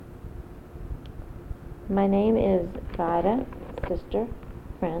My name is Vida, sister,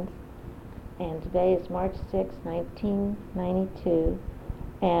 friends, and today is March 6, 1992,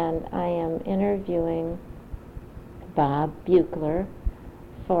 and I am interviewing Bob Beuchler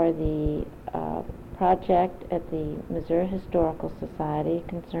for the project at the Missouri Historical Society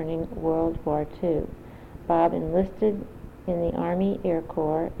concerning World War II. Bob enlisted in the Army Air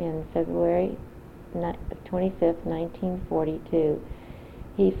Corps in February 25, 1942.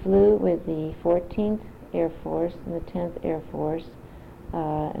 He flew with the 14th Air Force and the 10th Air Force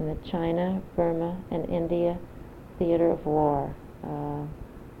in the China, Burma, and India Theater of War,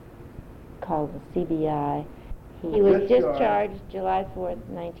 called the CBI. He was discharged July 4th,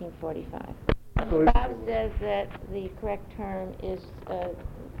 1945. Bob says that the correct term is,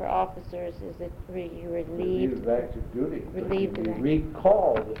 for officers, is that you're relieved. Relieved of active duty. Relieved of active.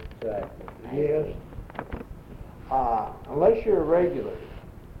 Recalled to active duty. Yes. Unless you're a regular,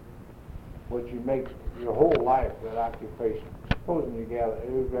 which you make your whole life that occupation. Supposing you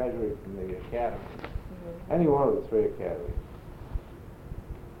graduate from the academy, any one of the three academies,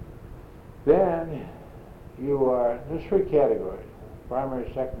 then you are, there's three categories: primary,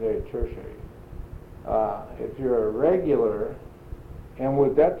 secondary, tertiary. If you're a regular, and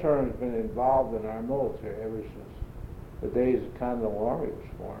with that term has been involved in our military ever since the days the Continental Army was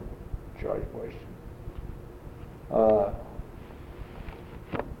formed, George Bush.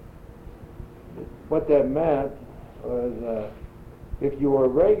 What that meant was, if you were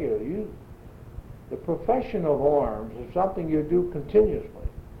regular, the profession of arms is something you do continuously.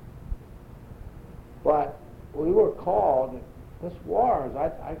 But we were called, this war, as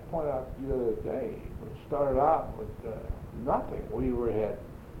I pointed out the other day, it started out with nothing. We had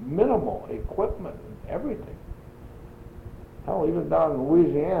minimal equipment and everything. Hell, even down in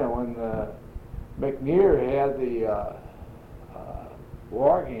Louisiana, when McNear had the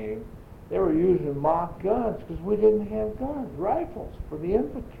war game, they were using mock guns because we didn't have guns, rifles for the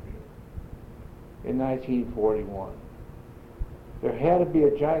infantry in 1941. There had to be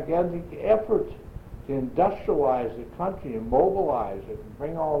a gigantic effort to industrialize the country and mobilize it and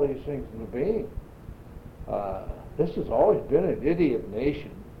bring all these things into being. This has always been an idiot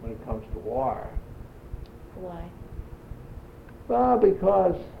nation when it comes to war. Why? Well,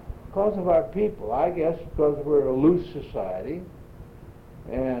 because of our people. I guess because we're a loose society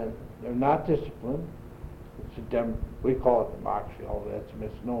and they're not disciplined. We call it democracy, although that's a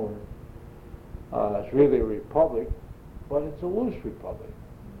misnomer. It's really a republic, but it's a loose republic.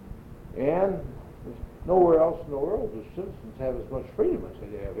 And nowhere else in the world do citizens have as much freedom as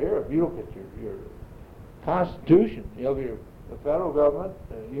they have here. If you look at your Constitution, you know, the federal government,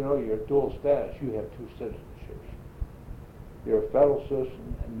 your dual status, you have two citizenships. You're a federal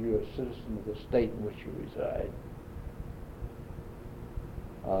citizen and you're a citizen of the state in which you reside.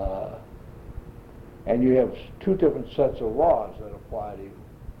 And you have two different sets of laws that apply to you.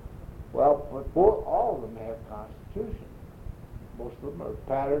 Well, but all of them have constitutions. Most of them are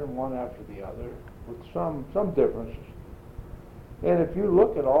patterned one after the other with some differences. And if you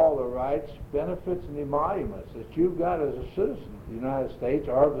look at all the rights, benefits, and emoluments that you've got as a citizen of the United States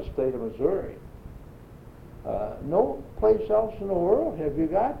or of the state of Missouri, no place else in the world have you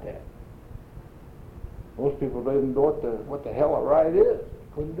got that. Most people don't even know what the hell a right is. They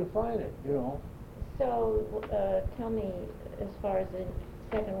couldn't define it, So, tell me, as far as the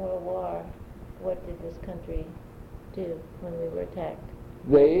Second World War, what did this country do when we were attacked?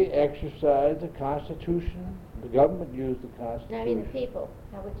 They exercised the Constitution. The government used the Constitution. I mean, the people.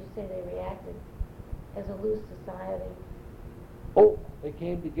 How would you say they reacted as a loose society? Oh, they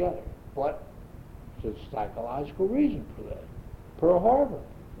came together. But there's a psychological reason for that. Pearl Harbor.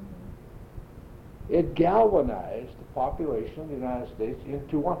 It galvanized the population of the United States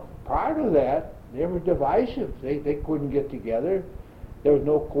into one. Prior to that, they were divisive. They couldn't get together. There was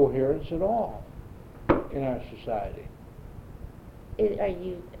no coherence at all in our society. Are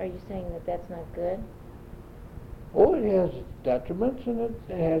you saying that that's not good? Oh, it has its detriments and it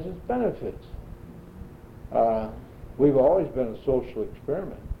has its benefits. We've always been a social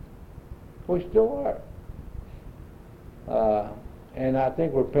experiment. We still are. And I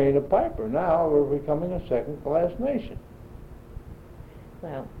think we're paying a piper. Now we're becoming a second-class nation.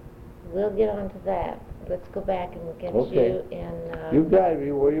 Well, we'll get on to that. Let's go back and get okay. you in... You've got to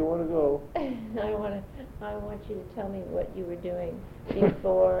be where you want to go. I want you to tell me what you were doing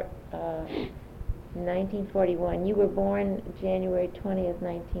before 1941. You were born January 20th,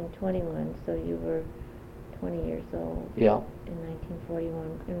 1921, so you were 20 years old. Yeah. In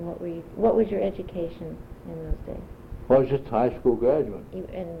 1941. And what was your education in those days? Well, I was just a high school graduate.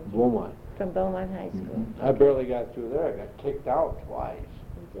 Beaumont. From Beaumont High School. Mm-hmm. I barely got through there. I got kicked out twice.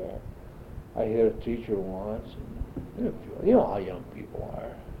 You did. I hit a teacher once, and you know how young people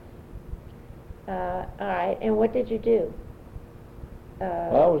are. All right, and what did you do?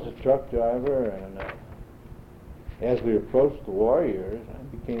 Well, I was a truck driver, and as we approached the war years, I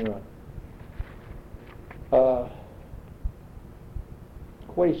became a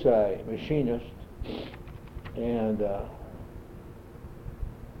quasi-machinist, and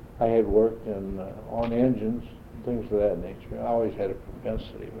I had worked on engines, things of that nature. I always had a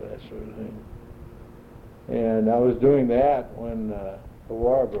propensity for that sort of thing. And I was doing that when the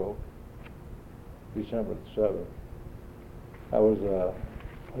war broke, December the 7th. I was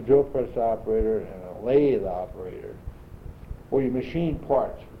a drill press operator and a lathe operator, where you machine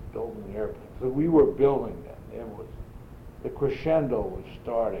parts for building airplanes. So we were building them. It was, the crescendo was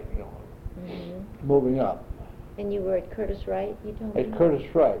starting, you know, moving up. And you were at Curtis Wright, you told me? At Curtis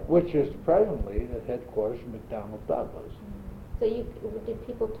Wright, which is presently the headquarters of McDonnell Douglas. So did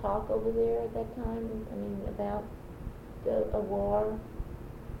people talk over there at that time? I mean, about a war?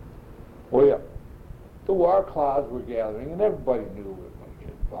 Well, yeah. The war clouds were gathering, and everybody knew we were going to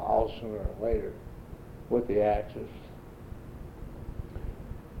get involved sooner or later with the Axis.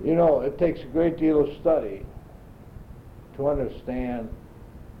 You know, it takes a great deal of study to understand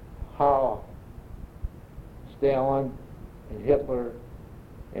how Stalin and Hitler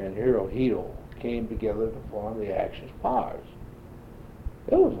and Hirohito came together to form the Axis powers.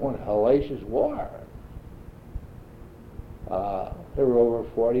 It was one hellacious war. There were over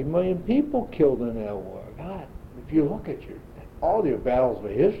 40 million people killed in that war. God, if you look at all your battles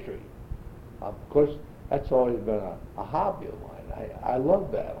of history, of course, that's always been a hobby of mine. I love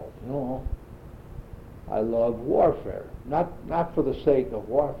battles, you know. I love warfare, not for the sake of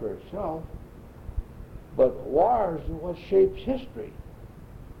warfare itself, but wars are what shapes history.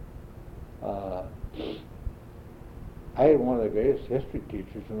 I had one of the greatest history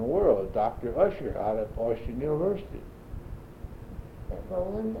teachers in the world, Dr. Usher, out at Webster University.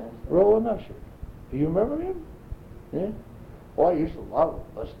 Roland Usher? Roland Usher. Do you remember him? Yeah? Well, I used to love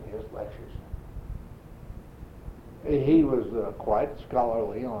listening to his lectures. He was quite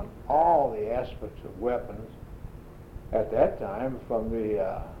scholarly on all the aspects of weapons at that time, from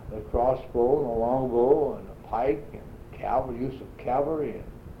the crossbow and the longbow and the pike and cavalry, use of cavalry and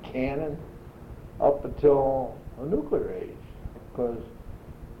cannon, up until the nuclear age. Because,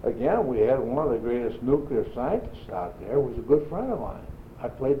 again, we had one of the greatest nuclear scientists out there, who was a good friend of mine. I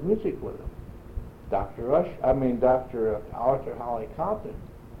played music with him, Dr. Arthur Holly Compton.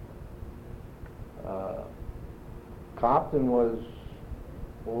 Compton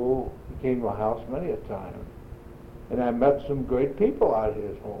he came to my house many a time, and I met some great people out of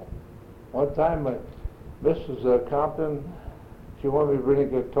his home. One time, Mrs. Compton, she wanted me to bring a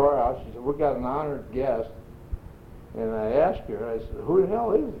guitar out. She said, "We got an honored guest." And I asked her, I said, "Who the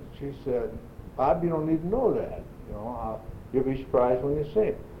hell is it?" She said, "Bob, you don't need to know that. You know, you'll be surprised when you see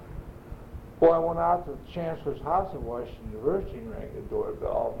it." Well, I went out to the Chancellor's house at Washington University and rang the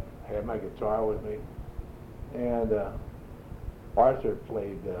doorbell. I had my guitar with me. And Arthur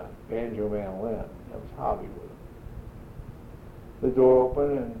played banjo mandolin. That was a hobby with him. The door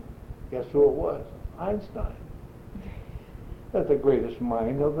opened, and guess who it was? Einstein. That's the greatest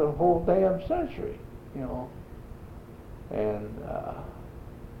mind of the whole damn century, you know. And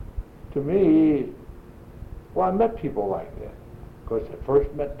to me, well, I met people like that. Of course, I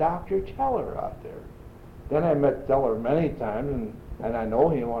first met Dr. Teller out there. Then I met Teller many times, and I know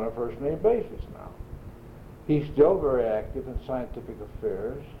him on a first-name basis now. He's still very active in scientific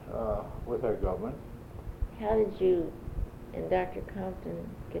affairs with our government. How did you and Dr. Compton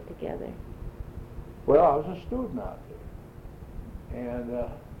get together? Well, I was a student out there. And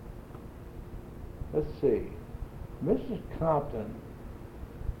let's see, Mrs. Compton,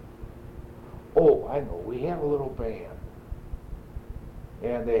 oh, I know, we had a little band.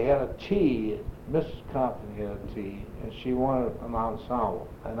 And they had a tea, Mrs. Compton had a tea, and she wanted an ensemble.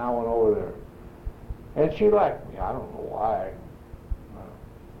 And I went over there. And she liked me. I don't know why.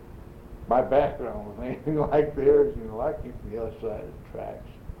 My background was anything like theirs, you know, I came from the other side of the tracks.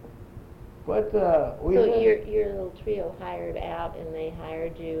 But we So had, your little trio hired out, and they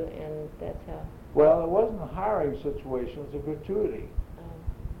hired you, and that's how... well, it wasn't a hiring situation, it was a gratuity.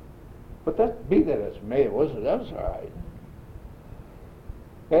 But be that as it may, that was all right.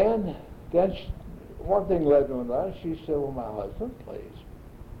 And then one thing led to another. She said, "Well, my husband plays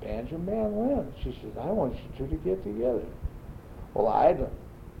banjo mandolin." She said, "I want you two to get together." Well,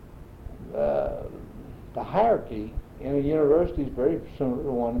 the hierarchy in a university is very similar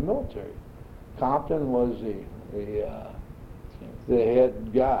to one in the military. Compton was the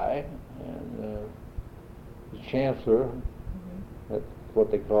head guy, and the chancellor what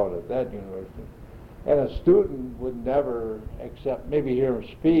they called it at that university. And a student would never accept, maybe hear him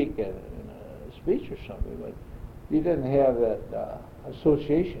speak in a speech or something, but you didn't have that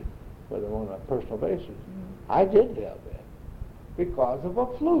association with him on a personal basis. Mm-hmm. I did have that because of a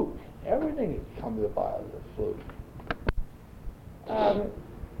fluke. Everything comes about as a fluke.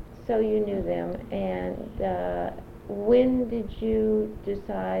 So you knew them, and when did you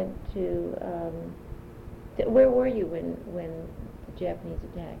decide to, where were you when the Japanese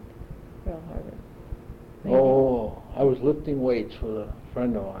attacked Pearl Harbor? Oh, I was lifting weights with a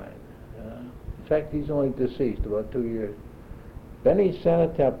friend of mine. In fact, he's only deceased about 2 years. Benny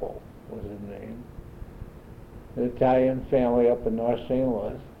Santatempo was his name. An Italian family up in North St.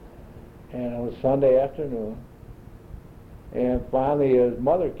 Louis. And it was Sunday afternoon. And finally his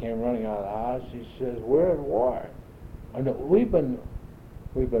mother came running out of the house. She says, "We're at war." I know, we've been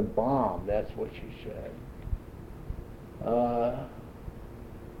bombed, that's what she said.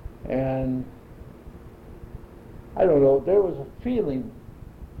 And I don't know, there was a feeling,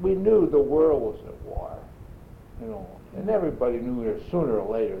 we knew the world was at war, you know, and everybody knew that sooner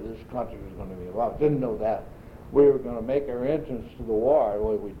or later this country was going to be involved. Didn't know that we were going to make our entrance to the war the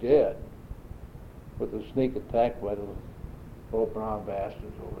way we did, with the sneak attack by the little brown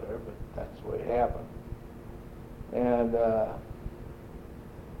bastards over there, but that's the way it happened. And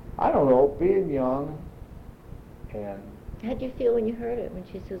I don't know, being young and... How did you feel when you heard it, when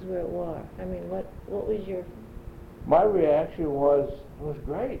she says we're at war? I mean, what was your... My reaction was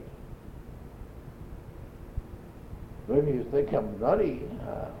great. Maybe you think I'm nutty,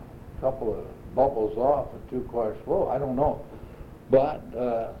 a couple of bubbles off and 2 cars full, I don't know. But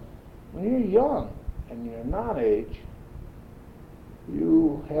when you're young and you're not age,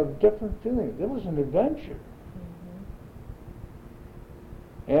 you have different feelings. It was an adventure.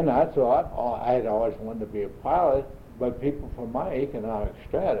 Mm-hmm. And I thought, I had always wanted to be a pilot, but people from my economic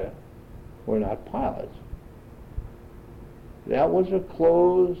strata were not pilots. That was a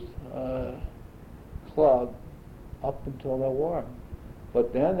closed club up until the war.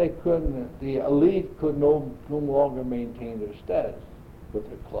 But then they couldn't, the elite could no longer maintain their status with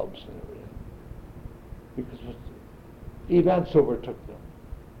their clubs and everything, because events overtook them.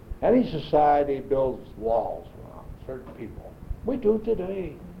 Any society builds walls around certain people. We do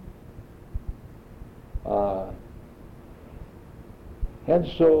today. And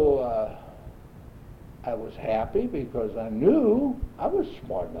so I was happy because I knew I was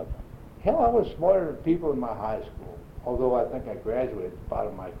smart enough. Hell, I was smarter than people in my high school, although I think I graduated at the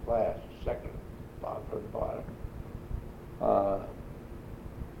bottom of my class, second bottom from the bottom.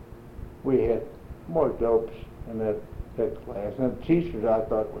 We had more dopes in that class, and the teachers I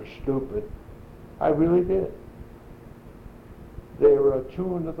thought were stupid. I really did. They were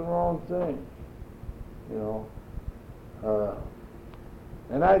attuned to the wrong thing, you know.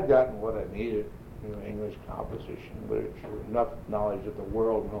 And I'd gotten what I needed, you know, English, composition, literature, enough knowledge of the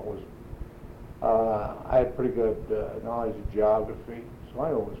world, and I had pretty good knowledge of geography, so I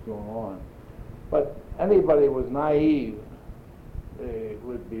know what was going on. But anybody who was naive, they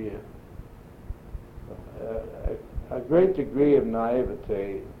would be a great degree of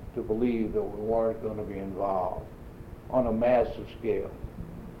naivete to believe that war is going to be involved on a massive scale.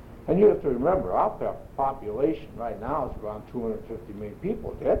 And you have to remember, our population right now is around 250 million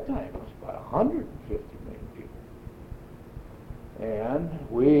people. At that time, it was about 150 million people. And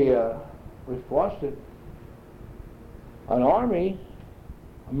we fostered an army,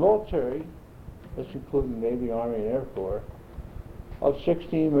 a military, that's including Navy, Army, and Air Force, of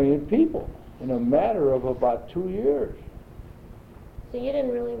 16 million people in a matter of about 2 years. So you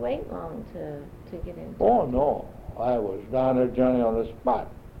didn't really wait long to get into Oh, no. I was down there, Johnny, on the spot.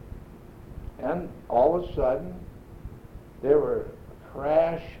 And all of a sudden, there were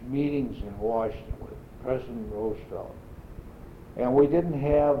crash meetings in Washington with President Roosevelt. And we didn't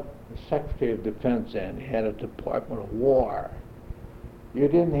have the Secretary of Defense then. You had a Department of War. You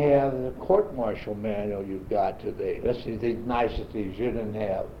didn't have the court-martial manual you've got today. That's the niceties you didn't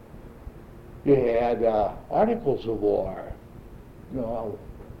have. You had articles of war. You know,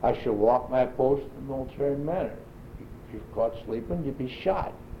 I should walk my post in a military manner. If you're caught sleeping, you'd be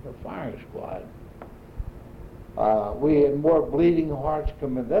shot. The firing squad. We had more bleeding hearts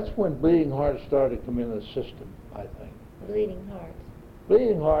come in. That's when bleeding hearts started to come in the system, I think. Bleeding hearts.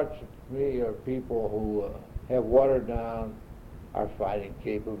 Bleeding hearts, to me, are people who have watered down our fighting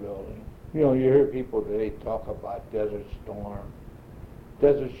capability. You know, you hear people today talk about Desert Storm,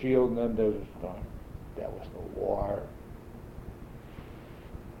 Desert Shield, and then Desert Storm. That was the war.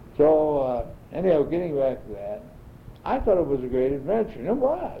 So, anyhow, getting back to that, I thought it was a great adventure, and it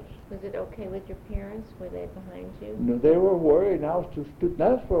was. Was it okay with your parents? Were they behind you? No, they were worried, and I was too stupid.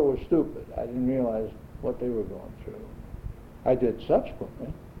 That's where I was stupid. I didn't realize what they were going through. I did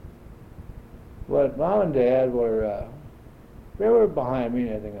subsequently. But Mom and Dad were, they were behind me in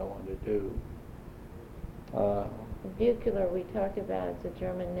anything I wanted to do. Beuchler, we talked about, it's a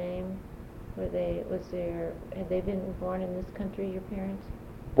German name. Had they been born in this country, your parents?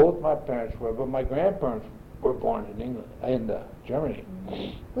 Both my parents were, but my grandparents were born in England, in Germany.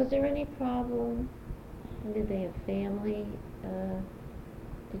 Mm-hmm. Was there any problem? Did they have family?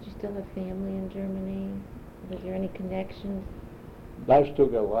 Did you still have family in Germany? Was there any connections? I still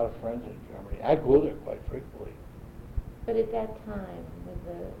got a lot of friends in Germany. I go there quite frequently. But at that time,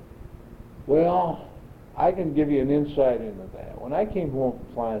 Well, I can give you an insight into that. When I came home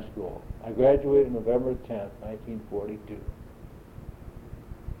from flying school, I graduated November 10th, 1942.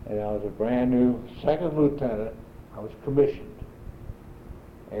 And I was a brand new second lieutenant. I was commissioned.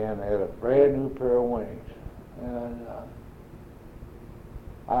 And I had a brand new pair of wings. And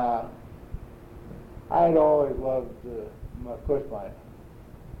I had always loved, of course, my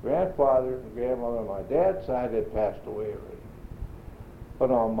grandfather and grandmother on my dad's side had passed away already.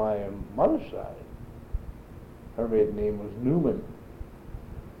 But on my mother's side, her maiden name was Newman.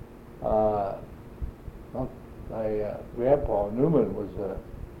 My grandpa Newman was a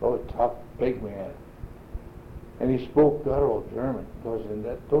tough, big man. And he spoke guttural German, because in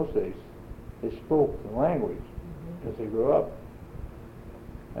those days, they spoke the language, because they grew up.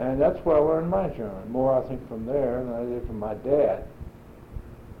 And that's where I learned my German, more I think from there than I did from my dad.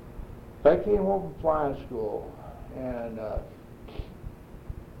 So I came home from flying school, and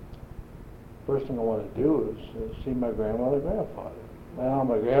first thing I wanted to do was see my grandmother and grandfather. Well,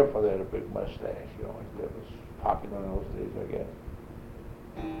 my grandfather had a big mustache, you know, like that was popular in those days, I guess.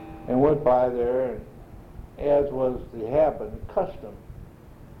 And went by there, and as was the habit, the custom,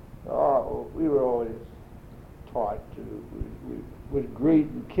 we were always taught to, we would greet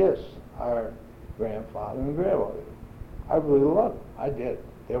and kiss our grandfather and grandmother. I really loved them. I did.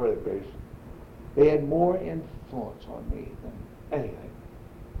 They were the greatest. They had more influence on me than anything.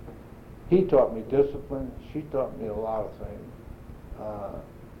 He taught me discipline. She taught me a lot of things.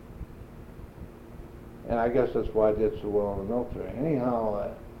 And I guess that's why I did so well in the military.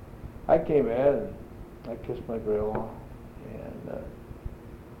 Anyhow, I came in and I kissed my grandma, and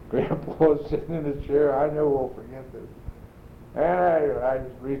Grandpa was sitting in the chair. I never will forget this. And I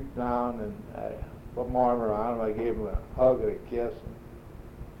just reached down and I put my arm around him. I gave him a hug and a kiss.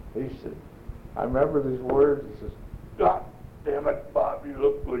 And he said, I remember these words. He says, God damn it, Bob, you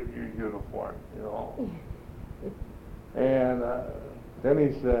look good in your uniform, you know. And then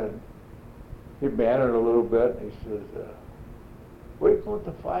he said, he bantered a little bit, and he says, where are you going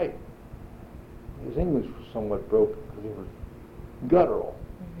to fight? His English was somewhat broken because he was guttural,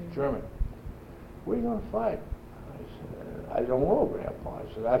 German. Where are you going to fight? I said, I don't know, Grandpa.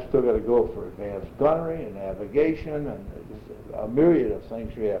 I said, I've still got to go for advanced gunnery and navigation and a myriad of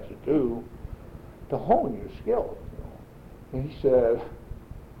things you have to do to hone your skills. You know? And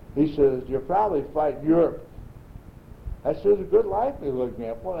he says, you're probably fighting Europe. I said, there's a good likelihood,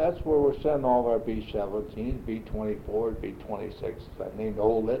 Grandpa. That's where we're sending all of our B-17s, B-24s, B-26s. I named a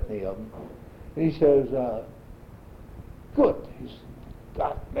whole litany of them. And he says, good. He said,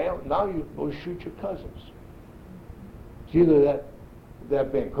 God, man, now you go shoot your cousins. It's either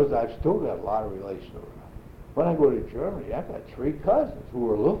that being, because I've still got a lot of relations over there. When I go to Germany, I've got 3 cousins who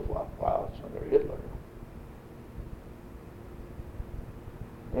were Luftwaffe pilots under Hitler.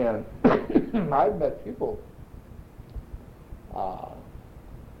 And I've met people,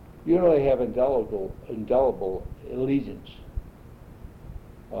 you know, they have indelible allegiance.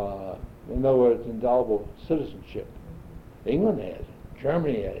 In other words, indelible citizenship. England had it,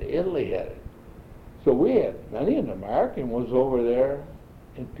 Germany had it, Italy had it. So we had, many an American was over there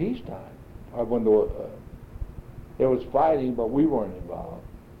in peacetime, or when there was fighting, but we weren't involved.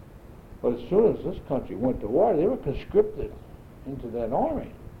 But as soon as this country went to war, they were conscripted into that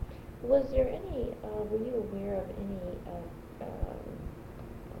army. Was there any, were you aware of any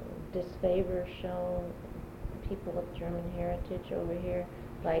disfavor shown people of German heritage over here,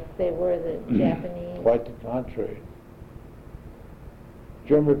 like they were the Japanese? Quite the contrary.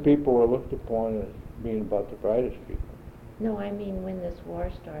 German people were looked upon as being about the brightest people. No, I mean when this war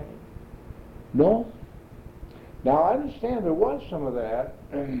started. No. Now, I understand there was some of that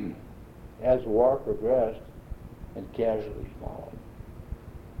as the war progressed and casualties followed.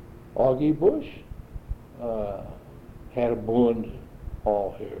 Augie Bush had a blonde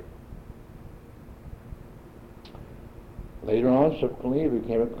haul here. Later on, subsequently, he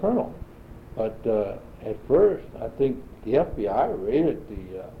became a colonel. But at first, I think the FBI raided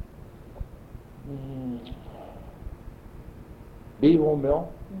Bevo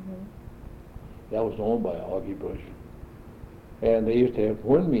Mill. Mm-hmm. That was owned by Augie Bush. And they used to have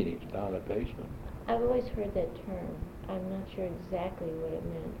wind meetings down in the basement. I've always heard that term. I'm not sure exactly what it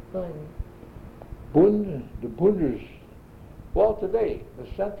meant. The Bunders, well, today, the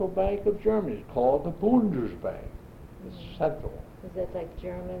Central Bank of Germany is called the Bundesbank. It's central. Is that like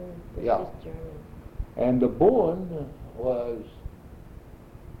German? It's Yeah. just German. And the Bund was,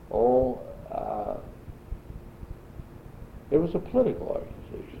 it was a political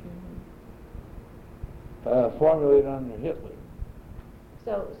organization, formulated under Hitler.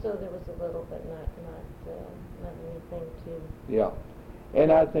 So there was a little, but not anything too. Yeah.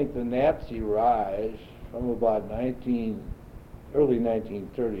 And I think the Nazi rise from about early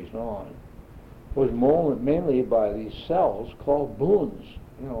 1930s on was mainly by these cells called Bunds,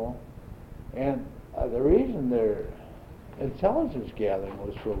 you know. And the reason their intelligence gathering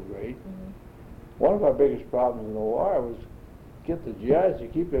was so great, one of our biggest problems in the war was get the GIs to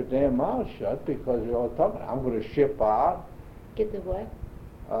keep their damn mouths shut because they're all talking, I'm going to ship out. Get the what?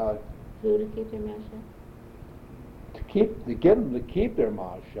 Who to keep their mouth shut? To get them to keep their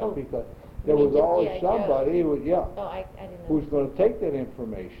mouths shut because there You mean was just always G.I. somebody who would, Oh, I didn't know. who's going to take that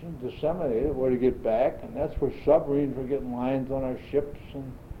information, disseminate it, where to get back, and that's where submarines were getting lines on our ships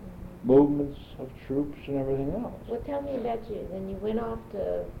and movements of troops and everything else. Well, tell me about you. Then you went off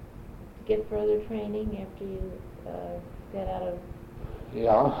to get further training after you got out of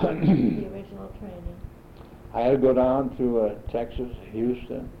Yeah. the original training. I had to go down to Texas,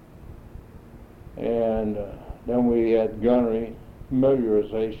 Houston, and then we had gunnery,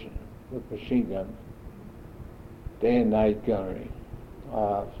 familiarization with machine guns, day and night gunnery,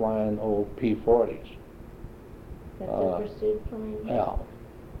 flying old P-40s. That's a pursuit plane? Yeah.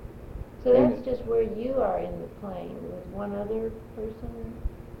 So that's just where you are in the plane with one other person?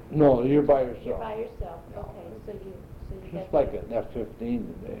 No, you're by yourself. You're by yourself. Yeah. Okay, so you Just got like to- an F-15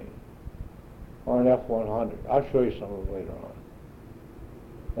 today, or an F-100. I'll show you some of it later on.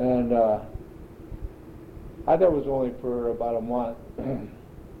 And I thought it was only for about a month. And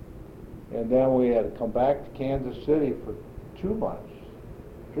then we had to come back to Kansas City for 3 months.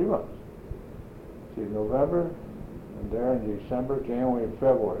 See, November, and there in December, January, and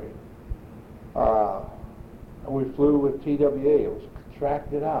February. And we flew with TWA. It was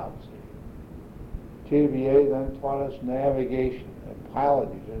contracted out. See. TWA then taught us navigation and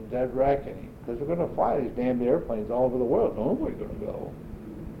piloting and dead reckoning, because we're going to fly these damn airplanes all over the world. Don't know where we're going to go.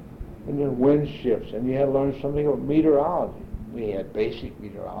 And then wind shifts, and you had to learn something about meteorology. We had basic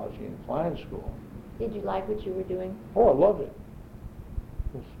meteorology in flying school. Did you like what you were doing? Oh, I loved it.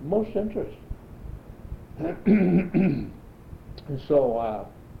 It was most interesting. And so,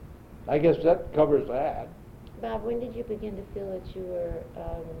 I guess that covers that. Bob, when did you begin to feel that you were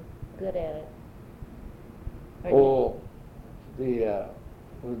good at it? Oh, the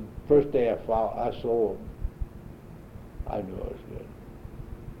first day I sold, I knew I was good.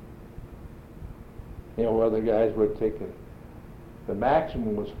 You know, other guys would take it. The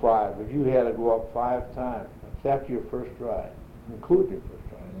maximum was 5, but you had to go up 5 times. That's after your first try, including your first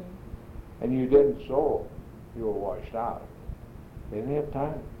try. And you didn't sold, you were washed out. They didn't have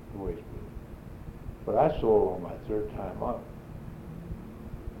time to waste it. But I sold on my 3rd time up.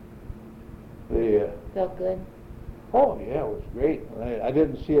 Felt good? Oh yeah, it was great. I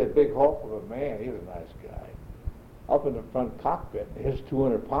didn't see a big hulk of a man. He was a nice guy. Up in the front cockpit, his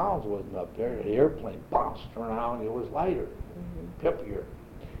 200 pounds wasn't up there. The airplane bounced around. It was lighter, pippier,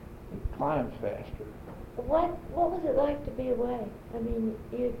 and climbed faster. What was it like to be away? I mean,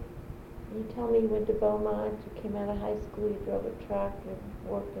 you told me you went to Beaumont, you came out of high school, you drove a truck, you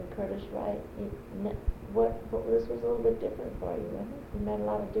worked in Curtis Wright. This was a little bit different for you, wasn't it? You met a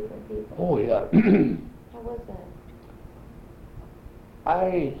lot of different people. Oh yeah. How was that?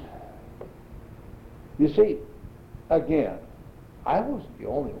 You see, again, I wasn't the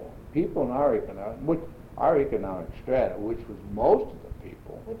only one. People in our economic strata, which was most of the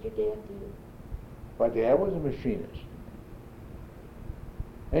people. What'd your dad do? My dad was a machinist.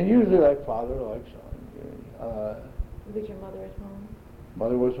 And usually like father, like son. Was your mother at home?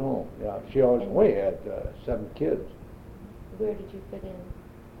 Mother was home, yeah. She always, we had 7 kids. Where did you fit in?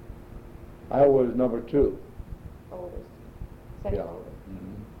 I was number 2. Oldest? Second Yeah. oldest?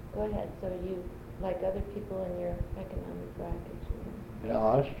 Go ahead. So you, like other people in your economic bracket,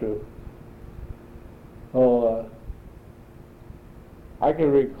 Yeah, that's true. Oh, I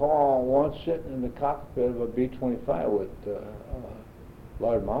can recall once sitting in the cockpit of a B-25 with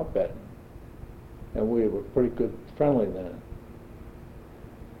Lord Mountbatten, and we were pretty good friendly then.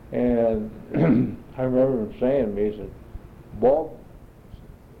 And I remember him saying to me, he said, Bob,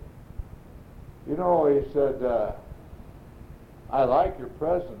 you know, he said, I like your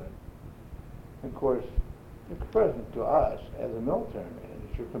president. And of course, the president to us, as a military man,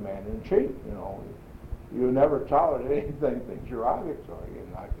 is your commander-in-chief, you know. You never tolerate anything derogatory. You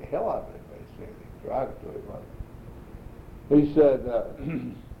knock the hell out of it if they say anything derogatory about it. He said,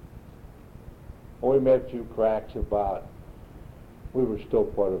 we made a few cracks about we were still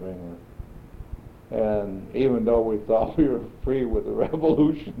part of England. And even though we thought we were free with the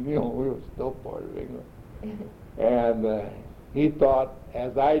revolution, you know, we were still part of England. And he thought,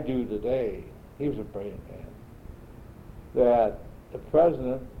 as I do today, he was a brilliant man, that the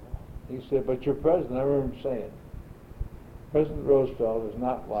president, he said, but your president, I remember him saying, President Roosevelt is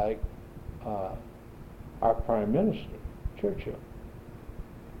not like our prime minister, Churchill.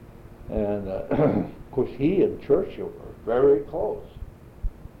 And of course, he and Churchill were very close.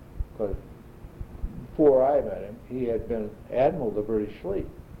 Because before I met him, he had been admiral of the British fleet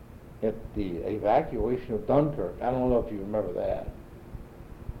at the evacuation of Dunkirk. I don't know if you remember that.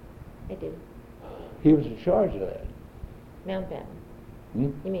 I do. He was in charge of that. Mountbatten.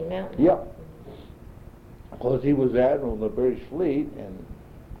 Hmm? You mean Mountbatten? Yeah. Because he was admiral of the British fleet, and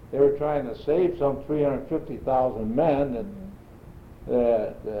they were trying to save some 350,000 men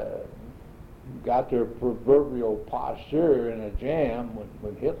that got their proverbial posterior in a jam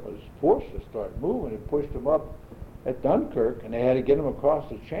when Hitler's forces started moving and pushed them up at Dunkirk, and they had to get them across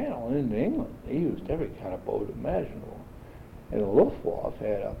the channel and into England. They used every kind of boat imaginable. And the Luftwaffe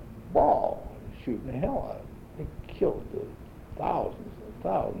had a ball shooting the hell out of them. They killed thousands and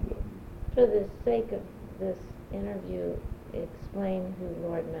thousands of them. For the sake of this interview, explain who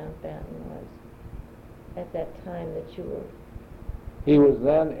Lord Mountbatten was at that time that you were. He was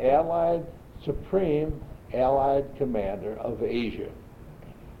then Supreme Allied Commander of Asia.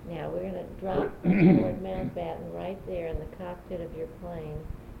 Now we're going to drop Lord Mountbatten right there in the cockpit of your plane,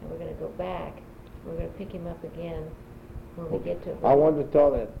 and we're going to go back. We're going to pick him up again when we get to. I wanted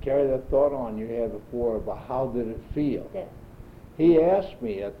to carry that thought on you had before about how did it feel. He asked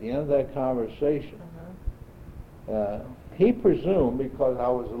me at the end of that conversation. He presumed because I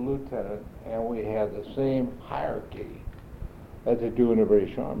was a lieutenant and we had the same hierarchy as they do in the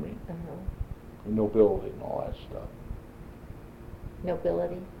British Army, nobility and all that stuff.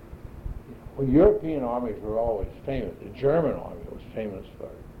 Nobility? Well, European armies were always famous. The German army was famous for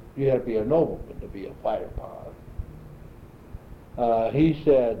it. You had to be a nobleman to be a fighter pilot. He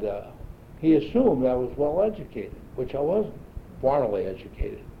said he assumed I was well educated, which I wasn't. Formally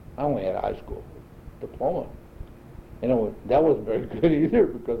educated. I only had a high school diploma. And that wasn't very good either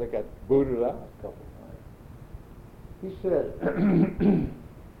because I got booted out a couple of times. He said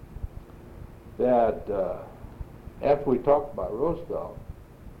that after we talked about Roosevelt,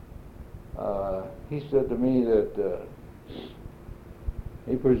 he said to me that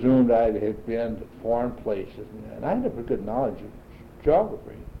he presumed I had been to foreign places, and I had a pretty good knowledge of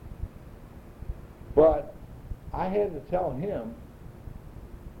geography. But I had to tell him,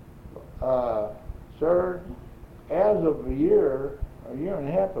 sir, as of a year and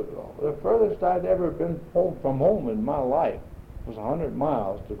a half ago, the furthest I'd ever been from home in my life was 100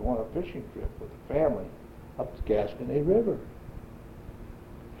 miles to go on a fishing trip with the family up the Gasconade River.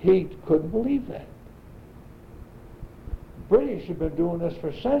 He couldn't believe that. British have been doing this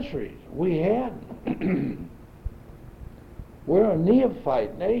for centuries. We hadn't. We're a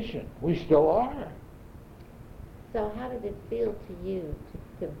neophyte nation. We still are. So how did it feel to you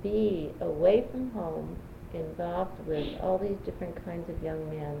to be away from home, involved with all these different kinds of young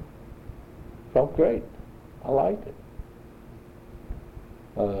men? Felt great. I liked it.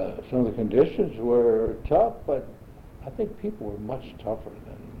 Some of the conditions were tough, but I think people were much tougher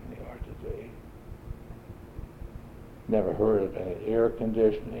than they are today. Never heard of air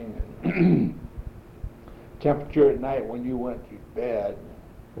conditioning and temperature at night when you went to bed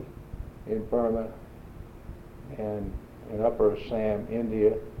in Burma and in Upper Assam,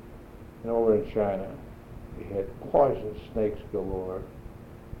 India, and over in China. You had poisonous snakes galore,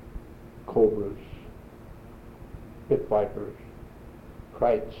 cobras, pit vipers,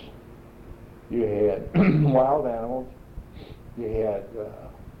 kites. You had wild animals. You had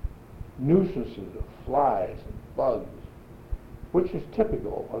nuisances of flies and bugs, which is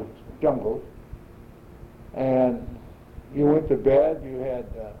typical of jungles. And you went to bed, you had,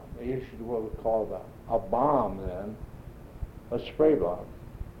 they issued what was called a bomb then, a spray bomb,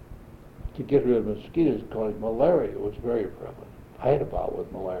 to get rid of mosquitoes because malaria was very prevalent. I had a bout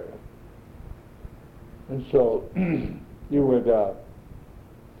with malaria. And so you would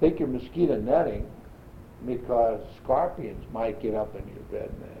take your mosquito netting because scorpions might get up in your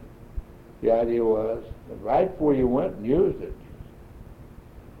bed then. The idea was that right before you went and used it,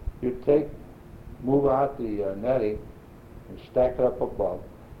 you'd take move out the netting and stack it up above,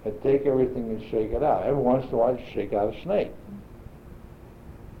 and take everything and shake it out. Every once in a while, you shake out a snake.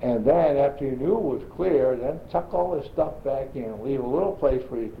 And then, after you knew it was clear, then tuck all this stuff back in, leave a little place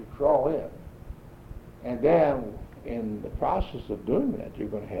where you could crawl in. And then, in the process of doing that, you're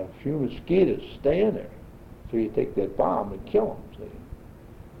going to have a few mosquitoes stay in there. So you take that bomb and kill them, see?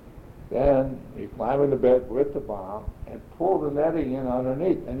 Then you climb into bed with the bomb and pull the netting in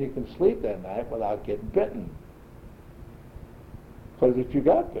underneath, and you can sleep that night without getting bitten. Because if you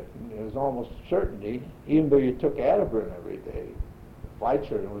got bitten, it was almost a certainty, even though you took advertisement every day, the flight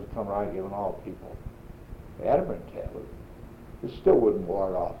surgeon was coming around giving all people the advertisement tablet, it still wouldn't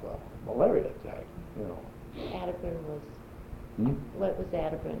ward off a malaria attack, you know. Advertisement was, what was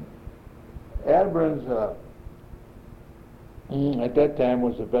advertisement? Advertaiment's, at that time,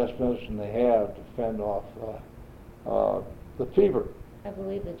 was the best medicine they had to fend off the fever. I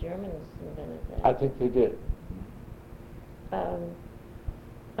believe the Germans invented that. I think they did.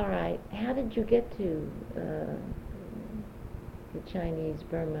 All right. How did you get to the Chinese,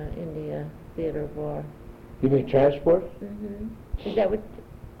 Burma, India theater of war? You mean transport? Mm-hmm. Is that what?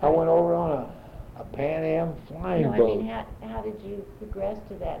 I went over on a Pan Am flying boat. No, I mean, how did you progress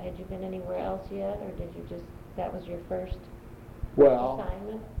to that? Had you been anywhere else yet, or did you just, that was your first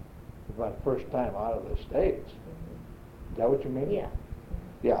assignment? It was my first time out of the States. Is that what you mean? Yeah.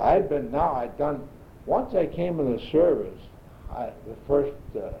 Yeah, I'd done, once I came in the service, the first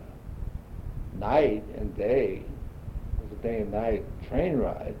night and day was a day and night train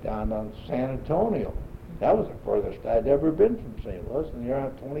ride down on San Antonio. That was the furthest I'd ever been from St. Louis, and here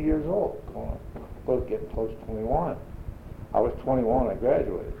I'm 20 years old, getting close to 21. I was 21 when I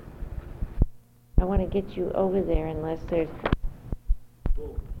graduated. I want to get you over there unless there's...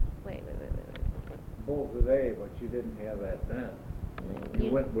 Wait. Both today, but you didn't have that then.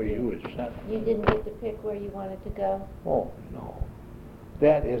 You went where you was sent. You didn't get to pick where you wanted to go? Oh, no.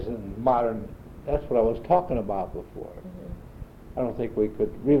 That isn't modern. That's what I was talking about before. I don't think we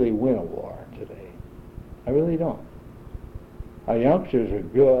could really win a war today. I really don't. Our youngsters are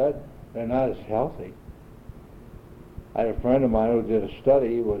good. They're not as healthy. I had a friend of mine who did a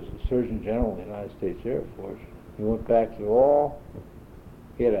study. He was the Surgeon General of the United States Air Force. He went back to all,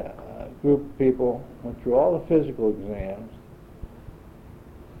 he had a group of people, went through all the physical exams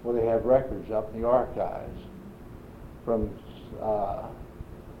where they have records up in the archives from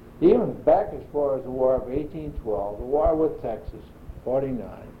even back as far as the War of 1812, the War with Texas, 49,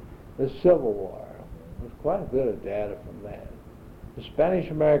 the Civil War. There's quite a bit of data from that. The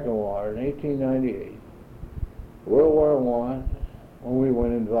Spanish-American War in 1898, World War I, when we were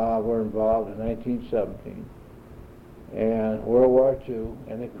involved in 1917, and World War II,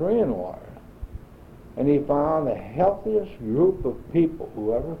 and the Korean War. And he found the healthiest group of people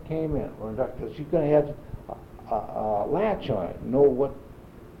who ever came in were inducted, because you're going to have a latch on it, know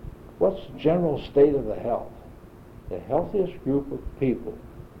what's the general state of the health. The healthiest group of people.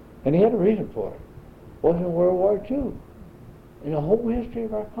 And he had a reason for it. It was in World War II. In the whole history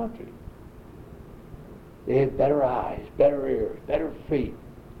of our country. They had better eyes, better ears, better feet.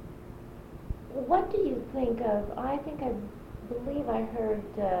 What do you think of, I believe I heard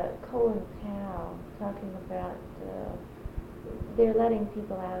Colin Powell talking about they're letting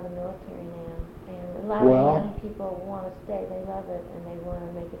people out of the military now, and a lot of young people want to stay. They love it, and they want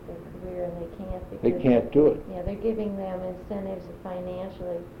to make it their career, and they can't because they can't do it. Yeah, they're giving them incentives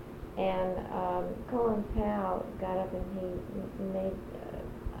financially, and Colin Powell got up and he made.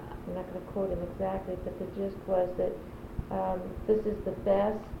 I'm not going to quote him exactly, but the gist was that this is the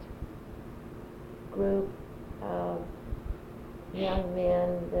best group of young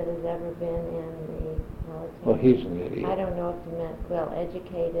men that has ever been in the military. Well, he's an idiot. I don't know if he meant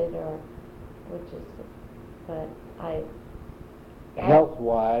well-educated or which is, but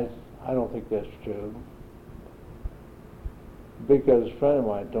health-wise, I don't think that's true. Because a friend of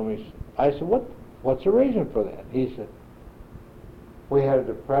mine told me, I said, what's the reason for that? He said, we had a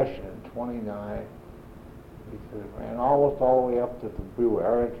depression in 29. He said, it ran almost all the way up to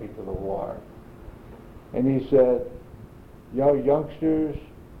our entry to the war. And he said, youngsters,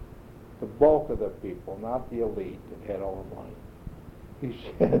 the bulk of the people, not the elite that had all the money. He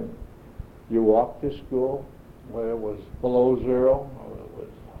said, you walked to school, whether it was below zero or it was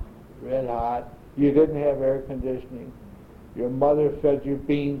red hot, you didn't have air conditioning, your mother fed you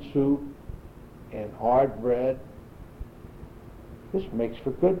bean soup and hard bread. This makes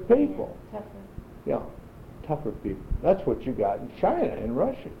for good people. Yeah, tougher. Yeah, tougher people. That's what you got in China, in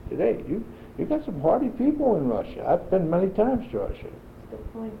Russia today. You got some hardy people in Russia. I've been many times to Russia. That's a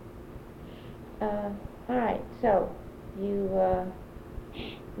good point. All right, so you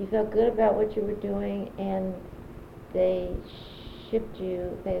You felt good about what you were doing, and they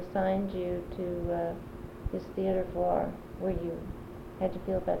they assigned you to this theater for where you had to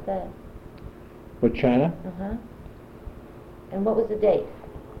feel about that. With China? Uh-huh. And what was the date?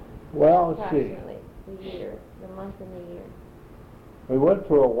 Well, let's see. Approximately, the year, the month and the year. We went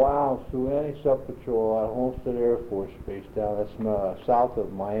for a while through anti-sub-patrol at Homestead Air Force Base down that's south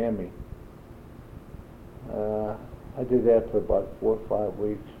of Miami. I did that for about 4 or 5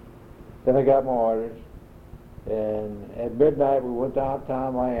 weeks. Then I got my orders, and at midnight we went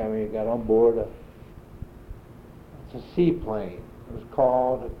downtown Miami, got on board it's a seaplane. It was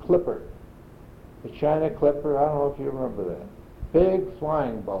called a Clipper. The China Clipper, I don't know if you remember that. Big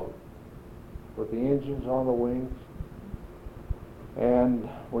flying boat with the engines on the wings. And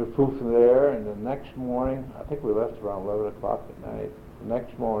we flew from there, and the next morning, I think we left around 11 o'clock at night. The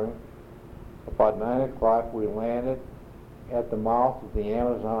next morning, about 9 o'clock, we landed at the mouth of the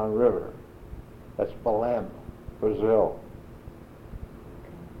Amazon River. That's Belém, Brazil.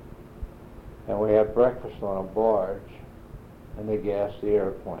 And we had breakfast on a barge, and they gassed the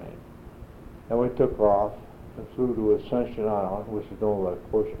airplane. And we took off and flew to Ascension Island, which is known,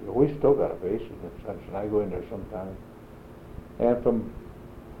 of course, we still got a base in Ascension. I go in there sometimes. And from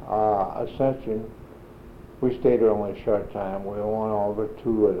Ascension, we stayed there only a short time. We went over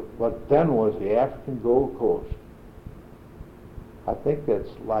to what then was the African Gold Coast. I think that's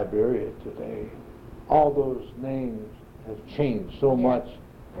Liberia today. All those names have changed so much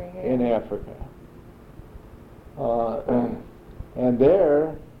in Africa. And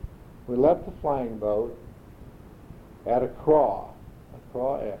there, we left the flying boat at Accra,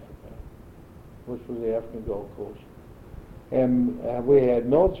 Africa, which was the African Gold Coast. And we had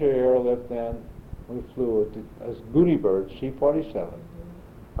military airlift then. We flew as Booty Bird, C-47,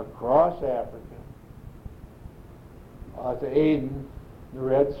 across Africa to Aden, the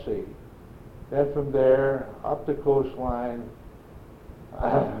Red Sea. Then from there, up the coastline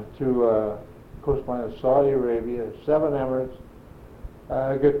to coastline of Saudi Arabia, 7 Emirates,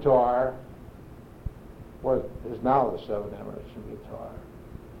 Qatar, what is now the 7 Emirates in Qatar.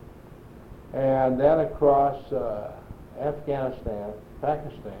 And then across Afghanistan,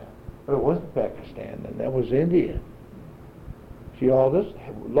 Pakistan. But it wasn't Pakistan then, that was India. See all this?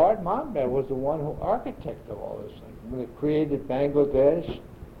 Lord Mountbatten was the one who architected all this thing. When it created Bangladesh,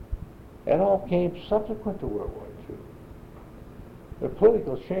 it all came subsequent to World War II. The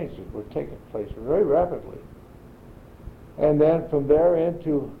political changes were taking place very rapidly. And then from there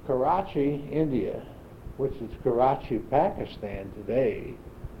into Karachi, India, which is Karachi, Pakistan today.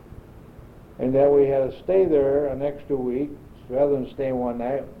 And then we had to stay there an extra week. Rather than staying one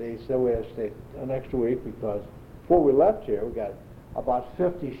night, they said we had to stay an extra week because before we left here, we got about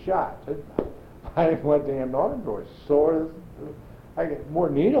 50 shots. I went to him, I was sore. I got more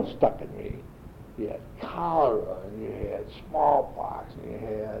needles stuck in me. You had cholera, and you had smallpox, and you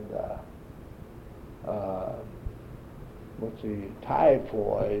had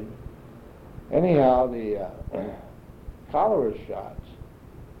typhoid. Anyhow, the cholera shots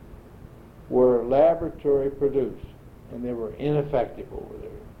were laboratory produced, and they were ineffective over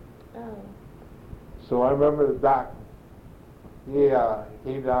there. Oh. So I remember the doc, he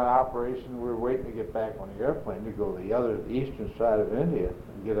came down operation. We were waiting to get back on the airplane to go to the eastern side of India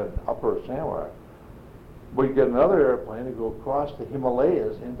and get an upper samurai. We'd get another airplane to go across the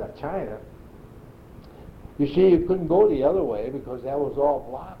Himalayas into China. You see, you couldn't go the other way because that was all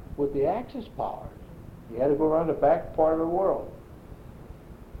blocked with the Axis powers. You had to go around the back part of the world.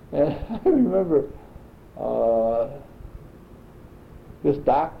 And I remember this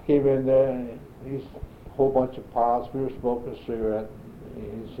doc came in there, and he's a whole bunch of piles. We were smoking a cigarette.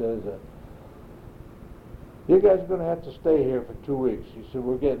 He says, you guys are going to have to stay here for 2 weeks. He said,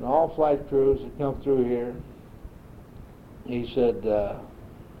 we're getting all flight crews that come through here. He said,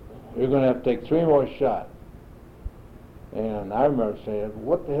 you're going to have to take 3 more shots. And I remember saying,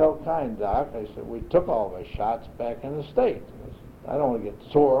 what the hell kind, Doc? I said, we took all of our shots back in the States. I don't want to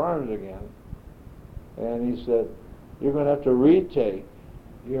get sore arms again. And he said, you're going to have to retake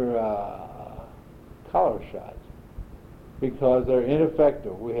your cholera shots because they're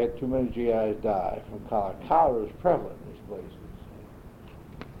ineffective. We had too many GIs die from cholera. Cholera is prevalent in these places.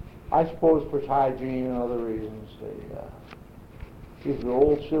 I suppose for hygiene and other reasons. These are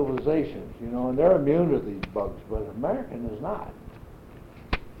old civilizations, you know, and they're immune to these bugs, but American is not.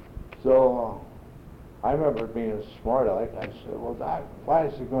 So I remember being a smart aleck. I said, well, Doc, why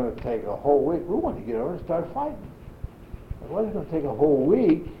is it going to take a whole week? We want to get over and start fighting. Why is it going to take a whole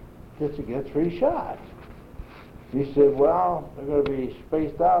week just to get 3 shots? He said, well, they're going to be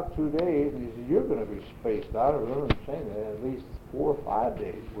spaced out 2 days. And he said, you're going to be spaced out. I remember him saying that, at least 4 or 5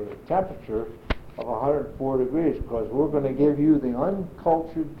 days with a temperature of 104 degrees, because we're going to give you the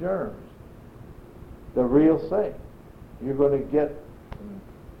uncultured germs, the real thing. You're going to get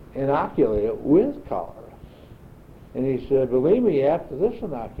inoculated with cholera. And he said, believe me, after this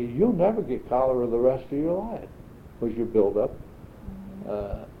inoculation, you'll never get cholera the rest of your life, because you build up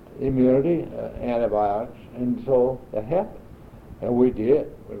immunity, antibiotics, and so that happened. And we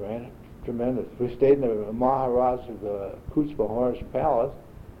did. We ran it tremendous. We stayed in the Maharaja's Kuch Bahar's palace,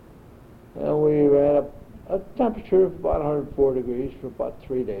 and we ran a temperature of about 104 degrees for about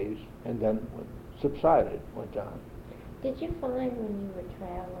 3 days, and then it subsided, went down. Did you find when you were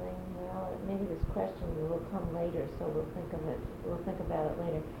traveling, well, maybe this question will come later, so we'll think about it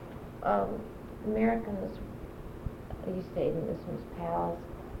later. Americans, you stayed in this one's palace,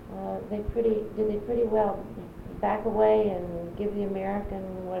 did they pretty well back away and give the American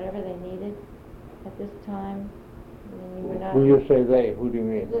whatever they needed at this time? I mean, you were not. When you say they, who do you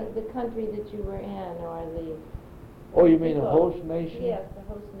mean? The country that you were in, or the. Oh, you mean the host nation? Yes, the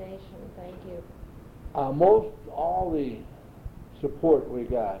host nation. Thank you. Most all the support we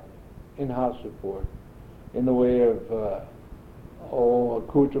got, in-house support, in the way of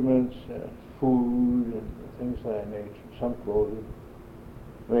accoutrements, food, and things of that nature, some clothing,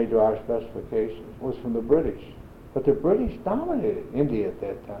 made to our specifications, was from the British. But the British dominated India at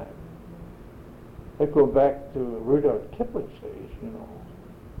that time. They go back to Rudyard Kipling's days, you know,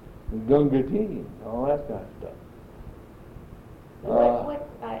 and Gunga Din, all that kind of stuff.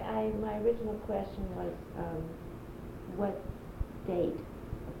 My original question was, what date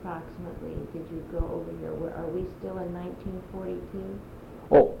approximately did you go over here? Are we still in 1942?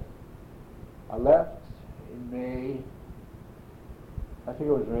 Oh, I left in May, I think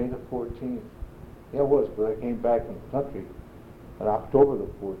it was May the 14th. Yeah, it was, but I came back in the country on October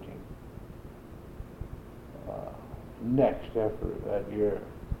the 14th. Next after that year.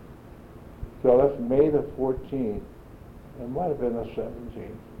 So I left May the 14th. It might have been the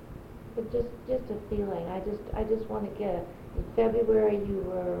 17th. But just a feeling. I just want to get in February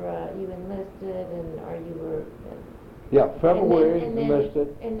you enlisted, or you were. Yeah, February and then,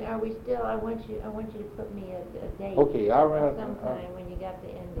 enlisted. And are we still? I want you to put me a date. Okay, I ran sometime when you got to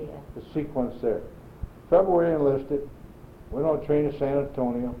India. The sequence there. February enlisted. Went on train to San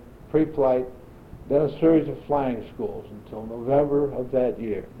Antonio. Pre-flight. Then a series of flying schools until November of that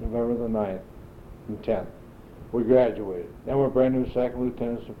year, November the 9th and 10th. We graduated. Then we're brand new second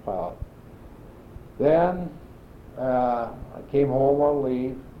lieutenants and pilot. Then I came home on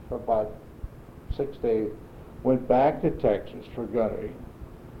leave for about 6 days. Went back to Texas for gunnery.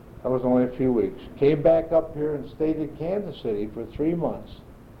 That was only a few weeks. Came back up here and stayed in Kansas City for 3 months,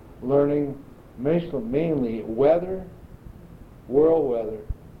 learning mainly weather, world weather.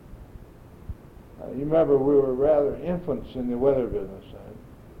 You remember we were rather infants in the weather business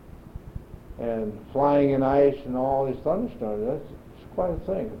then. And flying in ice and all these thunderstorms, that's quite a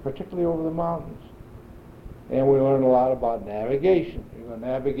thing, particularly over the mountains. And we learned a lot about navigation. You're going to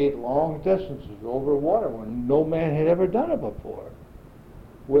navigate long distances over water when no man had ever done it before,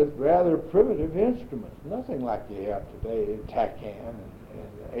 with rather primitive instruments, nothing like you have today, TACAN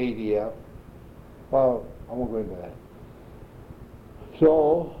and ADF. Well, I won't go into that.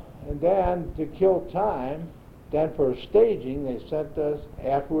 So, and then to kill time, then for staging, they sent us,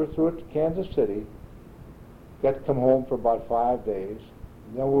 after we were through at Kansas City, got to come home for about 5 days.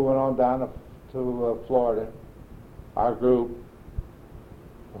 Then we went on down to Florida, our group,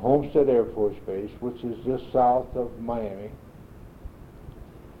 Homestead Air Force Base, which is just south of Miami.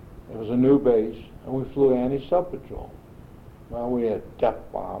 It was a new base, and we flew anti-sub patrol. Well, we had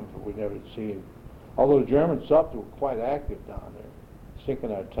depth bombs that we'd never seen. Although the German subs were quite active down there,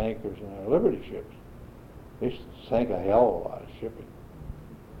 sinking our tankers and our Liberty ships. They sank a hell of a lot of shipping.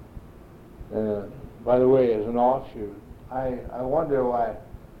 By the way, as an offshoot, I wonder why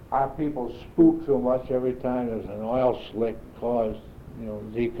our people spook so much every time there's an oil slick caused,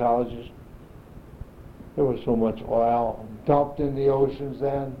 the ecologists. There was so much oil dumped in the oceans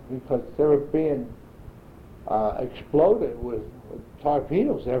then because they were being exploded with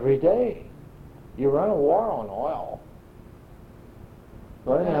torpedoes every day. You run a war on oil.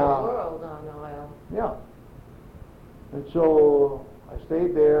 But anyhow, world on oil. Yeah. And so I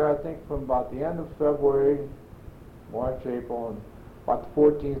stayed there, I think, from about the end of February, March, April, and about the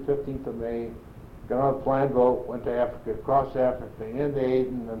 14th, 15th of May. Got on a plane boat, went to Africa, across Africa, into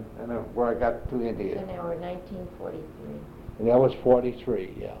Aden, and then where I got to India. And now we're 1943. And that was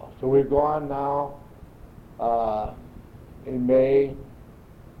 43, yeah. So we're gone now in May,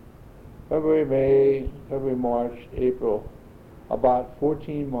 February, March, April, about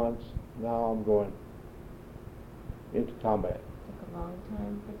 14 months. Now I'm going into combat. long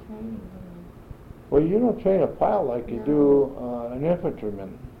time for training, didn't Well, you don't train a pilot like you No. do an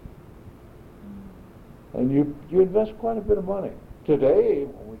infantryman. And you invest quite a bit of money. Today,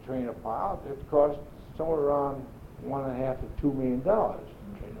 when we train a pilot, it costs somewhere around $1.5 to $2 million to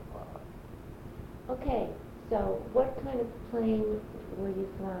train a pilot. Okay, so what kind of plane were you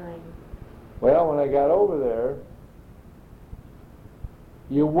flying? Well, when I got over there,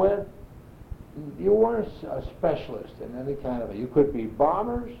 you weren't a specialist in any kind of it. You could be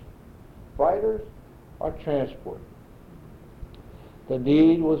bombers, fighters, or transport. The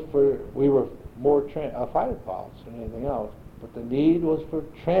need was we were more fighter pilots than anything else, but the need was for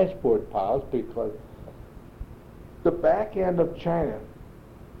transport pilots because the back end of China,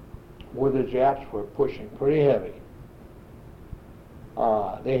 where the Japs were pushing pretty heavy,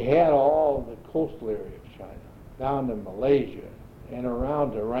 they had all the coastal area of China, down to Malaysia and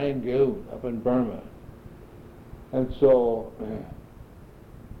around to Rangoon up in Burma. And so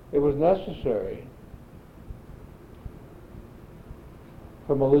it was necessary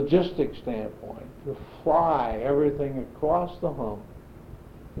from a logistics standpoint to fly everything across the hump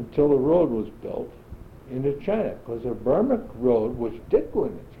until the road was built into China, because the Burma road, which did go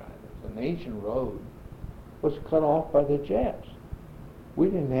into China, it's an ancient road, was cut off by the Japs. We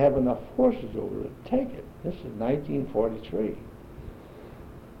didn't have enough forces over to take it. This is 1943.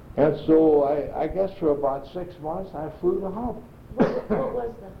 And so I guess for about 6 months I flew the hump. What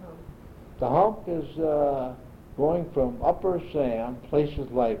was the hump? The hump is going from Upper Assam,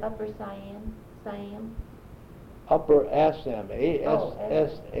 places like Upper Siam? Upper Assam,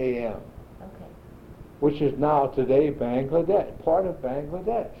 A-S-S-A-M, Okay. which is now today Bangladesh, part of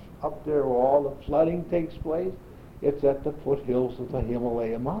Bangladesh. Up there where all the flooding takes place, it's at the foothills of the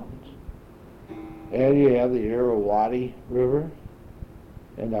Himalaya Mountains. And you have the Irrawaddy River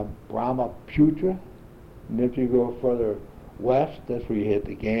and the Brahmaputra. And if you go further west, that's where you hit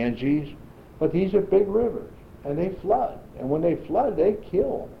the Ganges. But these are big rivers, and they flood. And when they flood, they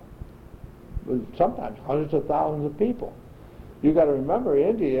kill sometimes hundreds of thousands of people. You got to remember,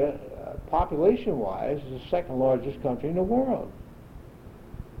 India, population-wise, is the second largest country in the world.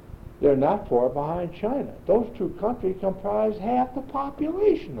 They're not far behind China. Those two countries comprise half the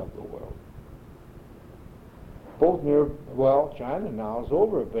population of the world. Both China now is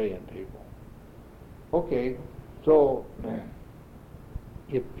over 1 billion people. Okay, so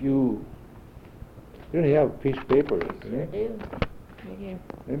if you don't have a piece of paper, do you? I do. Right here.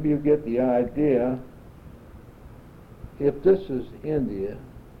 Maybe you get the idea. If this is India,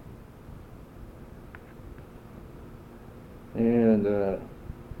 and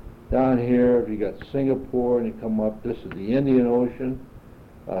down here, if you got Singapore and you come up, this is the Indian Ocean.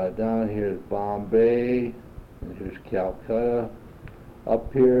 Down here is Bombay, and here's Calcutta.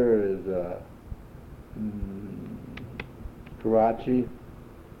 Up here is Karachi.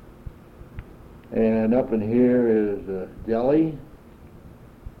 And up in here is Delhi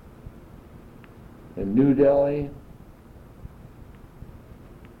and New Delhi.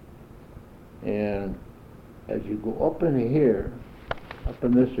 And as you go up in here, up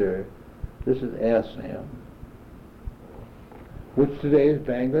in this area, this is Assam, which today is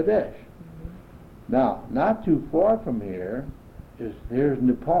Bangladesh. Now, not too far from here here's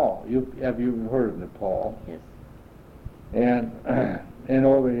Nepal. Have you heard of Nepal? Yes. And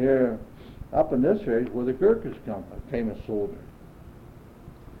over here, up in this area, is where the Gurkhas come from, famous soldiers.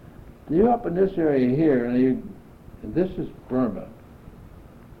 You're up in this area here, and this is Burma.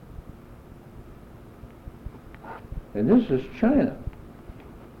 And this is China,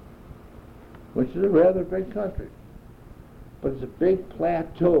 which is a rather big country. But it's a big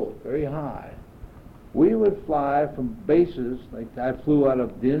plateau, very high. We would fly from bases, like I flew out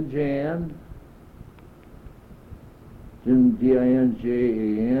of Dinjan, D-I-N-J-A-N,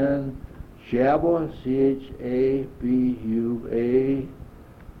 Chabua, C-H-A-B-U-A,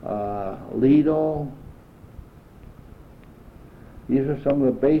 Lido. These are some of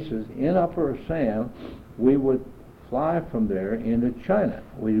the bases in Upper Assam. We would fly from there into China.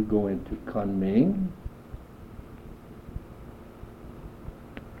 We would go into Kunming,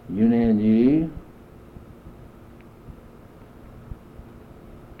 Yunnan,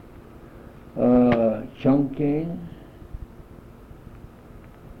 Chongqing,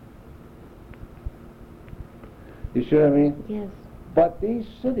 you see what I mean? Yes. But these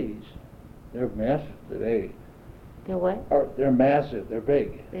cities, they're massive today. They're what? They're massive, they're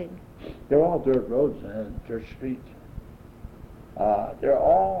big. Big. They're all dirt roads and dirt streets. They're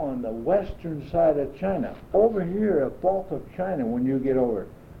all on the western side of China. Over here, at Fault of China, when you get over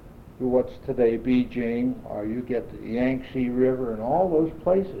to what's today Beijing, or you get the Yangtze River and all those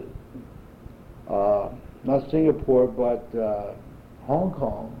places, not Singapore, but Hong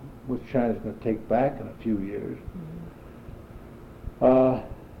Kong, which China's going to take back in a few years.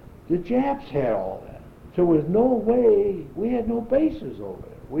 The Japs had all that. So there was no way, we had no bases over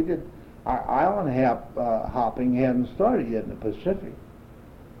there. We did, our island hopping hadn't started yet in the Pacific.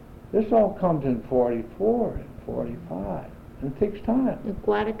 This all comes in 44 and 45, and it takes time. The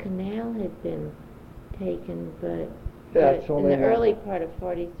Guadalcanal had been taken, but That's in only the early part of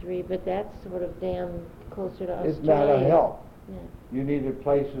 43, but that's sort of down closer to Australia. It's not a help. Yeah. You needed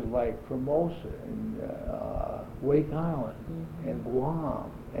places like Formosa and Wake Island and Guam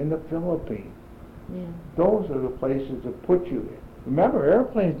and the Philippines. Yeah. Those are the places that put you there. Remember,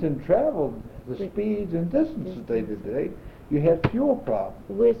 airplanes didn't travel the speeds and distances they did today. You had fuel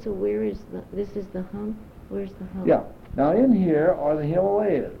problems. So where is this is the hump? Where's the hump? Yeah. Now in here are the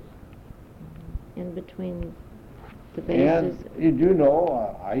Himalayas. In between the bases. And you do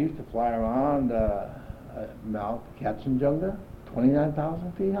know, I used to fly around Mount Katzenjunga,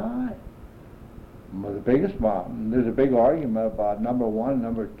 29,000 feet high. The biggest mountain. There's a big argument about number one and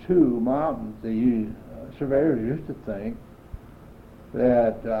number two mountains. The surveyors used to think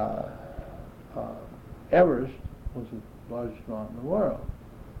that Everest was the largest mountain in the world.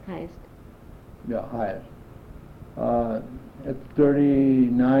 Highest. Yeah, highest. At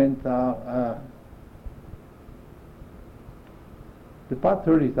 39,000, it's about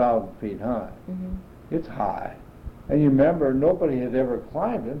 30,000 feet high. It's high. And you remember, nobody had ever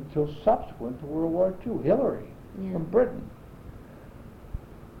climbed it until subsequent to World War II. Hillary from Britain.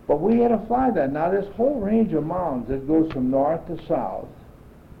 But we had to fly that. Now, this whole range of mountains that goes from north to south,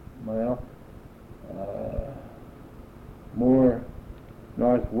 well, more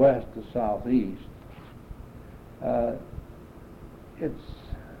northwest to southeast, it's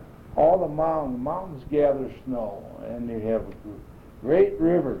all the mountains gather snow, and you have great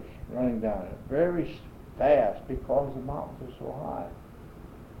rivers running down it, very fast because the mountains are so high.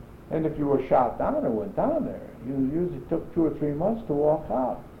 And if you were shot down and went down there, you usually took 2 or 3 months to walk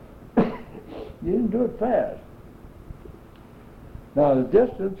out. You didn't do it fast. Now the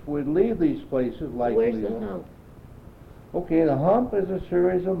distance would leave these places like Where's the hump? Okay, the hump is a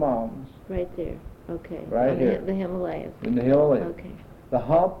series of mountains. Right there. Okay. Right here. The Himalayas. In the Himalayas. Okay. The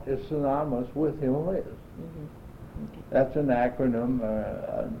hump is synonymous with Himalayas. Okay. That's an acronym,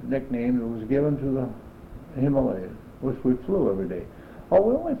 a nickname that was given to the Himalayas, which we flew every day. Oh,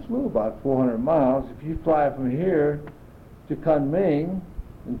 we only flew about 400 miles. If you fly from here to Kunming,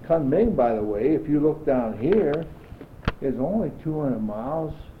 and Kunming, by the way, if you look down here, is only 200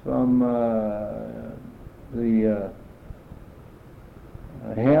 miles from the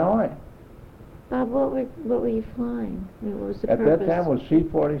Hanoi. Bob, what were you flying? I mean, what was the At purpose? that time was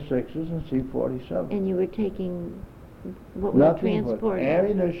C-46s and C-47s. And you were taking, what were you Nothing but transporting?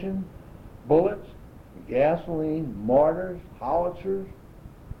 ammunition, bullets, gasoline, mortars, howitzers,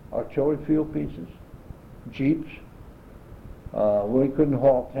 artillery field pieces, jeeps. We couldn't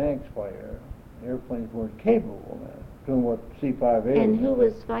haul tanks by air. Airplanes weren't capable of that, doing what C-5A And who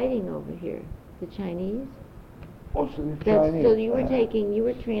was fighting over here? The Chinese? Most of the Chinese. So you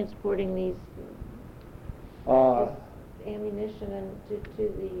were transporting these ammunition to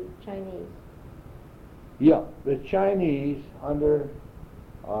the Chinese? Yeah, the Chinese under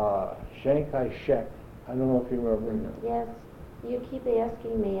Chiang Kai-shek. I don't know if you remember him. Yes, you keep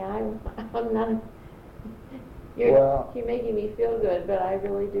asking me. I'm not. You're making me feel good, but I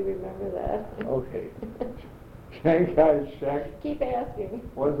really do remember that. Okay. Chiang Kai-shek Keep asking.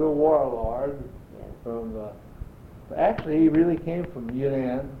 was a warlord from. Actually, he really came from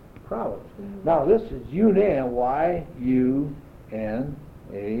Yunnan province. Now, this is Yunnan, Y-U-N-A-N.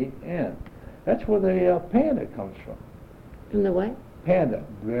 That's where the panda comes from. From the what? Panda.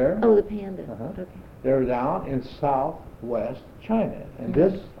 Bear. Oh, the panda. Okay. They're down in southwest China. And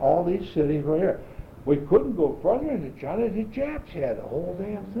all these cities were here. We couldn't go further into China. The Japs had the whole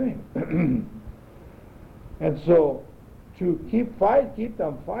damn thing. And so, to keep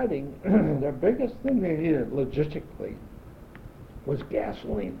them fighting, their biggest thing they needed logistically was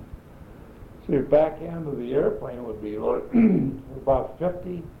gasoline. So your back end of the airplane would be loaded with about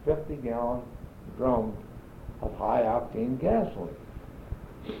 50-gallon drums of high-octane gasoline.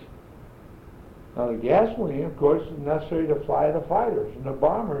 Now the gasoline, of course, is necessary to fly the fighters and the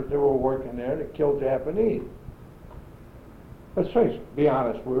bombers that were working there to kill Japanese. Let's face it, be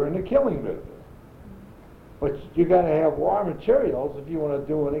honest, we're in the killing business. But you got to have war materials if you want to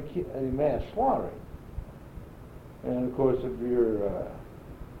do any mass slaughtering. And of course, if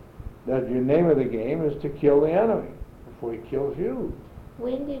that your name of the game is to kill the enemy before he kills you.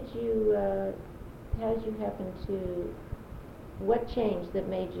 When did you? How did you happen to? What changed that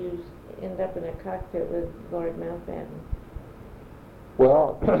made you end up in a cockpit with Lord Mountbatten?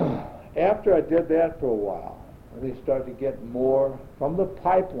 Well, after I did that for a while, they started to get more from the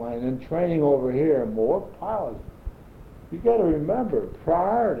pipeline and training over here, more pilots. You got to remember,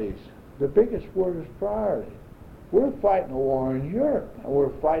 priorities. The biggest word is priority. We're fighting a war in Europe, and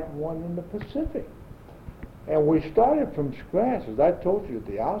we're fighting one in the Pacific. And we started from scratch, as I told you at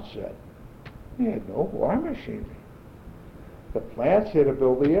the outset. We had no war machinery. The plants had to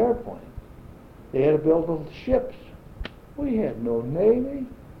build the airplanes. They had to build the ships. We had no navy.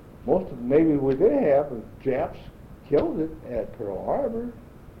 Most of the navy we did have, the Japs killed it at Pearl Harbor.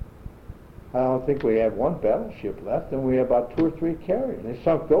 I don't think we had one battleship left, and we had about 2 or 3 carriers. They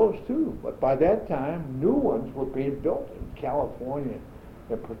sunk those too. But by that time, new ones were being built in California,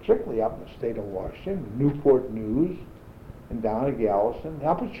 and particularly up in the state of Washington, Newport News, and down in Galveston,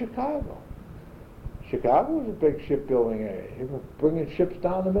 up in Chicago. Chicago was a big shipbuilding area. They were bringing ships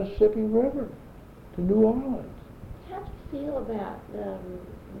down the Mississippi River to New Orleans. How do you feel about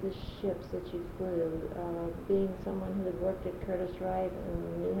the ships that you flew? Being someone who had worked at Curtiss Wright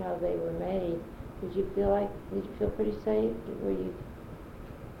and knew how they were made, did you feel pretty safe? Were you?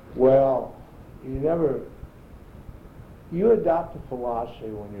 Well, you adopt a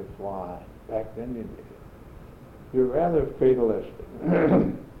philosophy when you fly. Back then you did. You're rather fatalistic.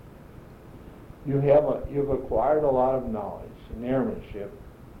 You've acquired a lot of knowledge in airmanship,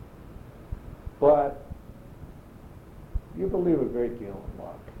 but you believe a great deal in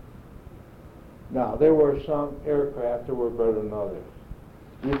luck. Now, there were some aircraft that were better than others.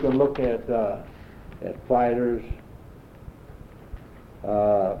 You can look at fighters,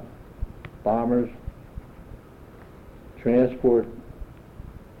 bombers, transport,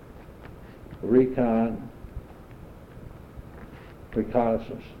 reconnaissance,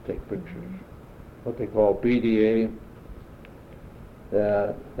 take pictures, what they call BDA.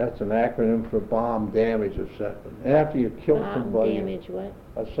 That's an acronym for bomb damage assessment. And after you kill somebody... Bomb damage what?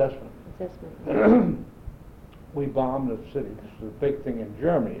 Assessment. Assessment. We bombed the city. This is a big thing in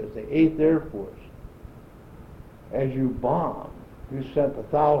Germany, is the 8th Air Force. As you bomb, you sent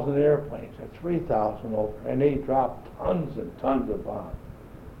 1,000 airplanes, and 3,000 over, and they dropped tons and tons of bombs.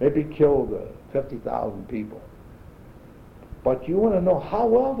 Maybe killed 50,000 people. But you want to know, how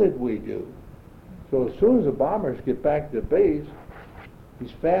well did we do? So as soon as the bombers get back to the base,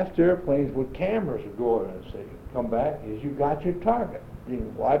 these fast airplanes with cameras will go over and say, come back, as you got your target. You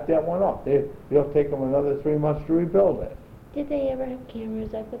can wipe that one off. They'll take them another 3 months to rebuild it. Did they ever have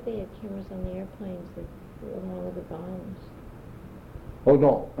cameras? I bet they had cameras on the airplanes along with the bombs. Oh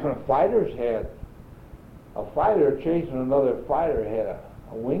no, fighters had, a fighter chasing another fighter had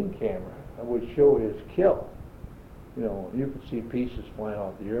a wing camera that would show his kill. You know, you could see pieces flying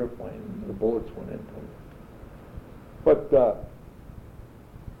off the airplane, and the bullets went into them. But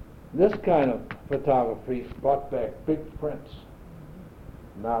this kind of photography brought back big prints,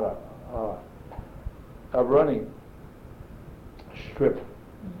 not a running strip,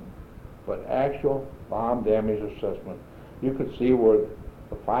 but actual bomb damage assessment. You could see where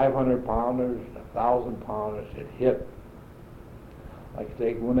the 500-pounders, 1,000-pounders had hit. Like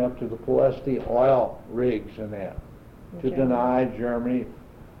they went up to the Pulaski oil rigs and that to deny Germany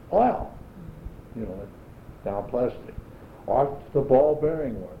oil, you know, down Pulaski. Or the ball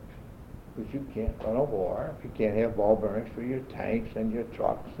bearing works, because you can't run a war if you can't have ball bearings for your tanks and your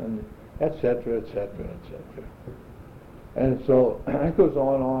trucks and et cetera, et cetera, et cetera. And so it goes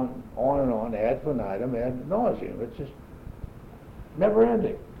on and on, ad infinitum, ad nauseum. It's just never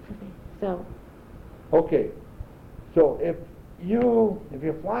ending. Okay, so if you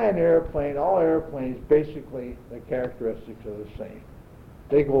fly an airplane, all airplanes, basically the characteristics are the same.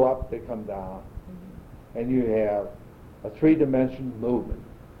 They go up, they come down, and you have a 3-dimensional movement,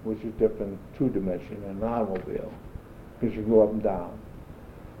 which is different than 2-dimensional in an automobile, because you go up and down.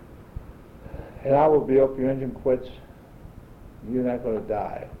 An automobile, if your engine quits, you're not going to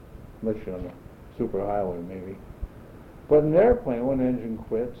die, unless you're on a superhighway maybe. But in an airplane, when the engine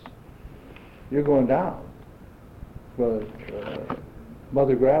quits, you're going down. But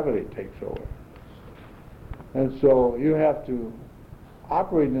Mother Gravity takes over. And so you have to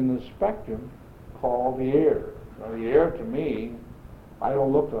operate in the spectrum called the air. Now the air to me, I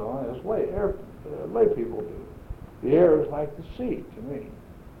don't look on it as lay people do. The air is like the sea to me,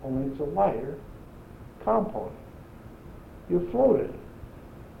 only it's a lighter component. You float it.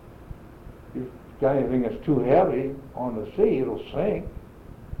 If you've got anything that's too heavy on the sea, it'll sink.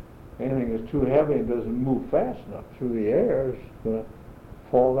 Anything that's too heavy and doesn't move fast enough through the air is going to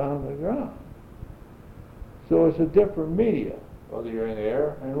fall down to the ground. So it's a different media, whether you're in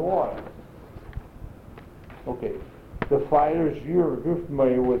air and water. Okay, the fighters, you're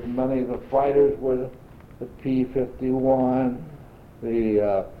familiar with many of the fighters with the P-51,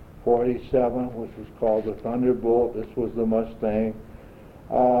 The 47, which was called the Thunderbolt. This was the Mustang.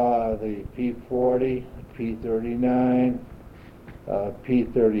 The P40, P39,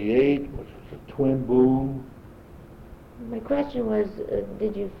 P38, which was a twin boom. My question was,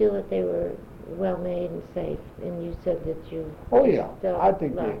 did you feel that they were well made and safe? And you said that you Oh yeah, felt I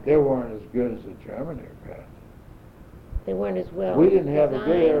think luck. they weren't as good as the German aircraft. They weren't as well We didn't have a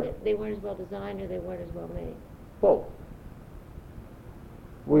good designed. They weren't as well designed, or they weren't as well made. Both.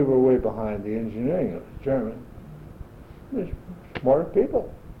 We were way behind the engineering of the German. They're smarter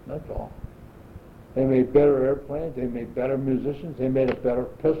people, that's all. They made better airplanes, they made better musicians, they made a better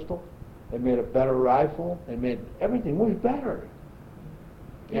pistol, they made a better rifle, they made everything was better.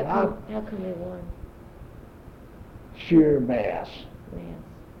 How come they won? Sheer mass, Mass.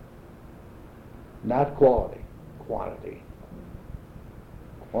 not quality, quantity.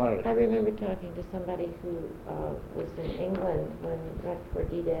 Quantity. I remember talking to somebody who was in England when right before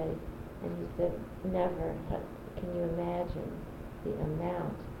D-Day, and he said, never can you imagine the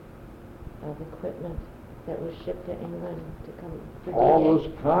amount of equipment that was shipped to England to come for D-Day. All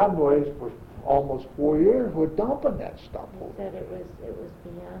those convoys for almost 4 years were dumping that stuff He over said there. it was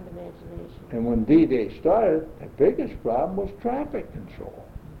beyond imagination. And when D-Day started, the biggest problem was traffic control.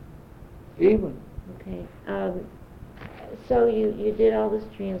 Even. Okay. So you did all this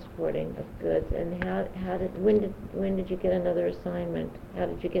transporting of goods, and when did you get another assignment? How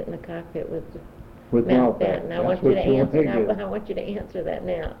did you get in the cockpit with Mountbatten? I want you to answer. I want you to answer that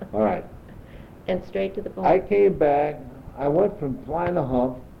now. All right. And straight to the point. I came back. I went from flying a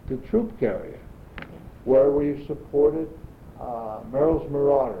hump to troop carrier, where we supported Merrill's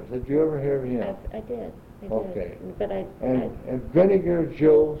Marauders. Did you ever hear of him? I did. Okay. But And Vinegar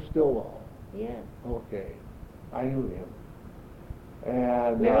Joe Stillwell. yeah. Okay. I knew him.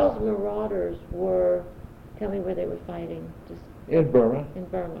 And Merrill's Marauders were. Tell me where they were fighting. Just in Burma. in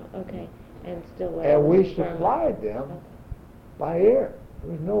Burma. Okay. And Stillwell. And was we in Burma. supplied them Okay. by air.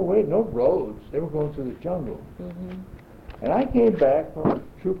 There was no way, no roads. They were going through the jungle. Mm-hmm. And I came back from a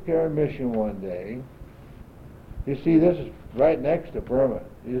troop carrier mission one day. You see, this is right next to Burma.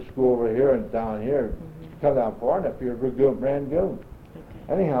 You just go over here and down here. Come down far enough, you're Rangoon.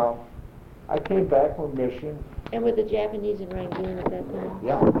 Okay. Anyhow, I came back from mission. And were the Japanese in Rangoon at that time?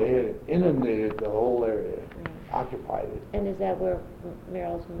 Yeah, they had inundated the whole area, occupied it. And is that where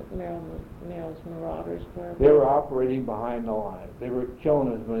Merrill's Marauders were? They were operating behind the lines. They were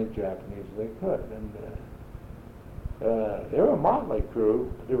killing as many Japanese as they could. And they were a motley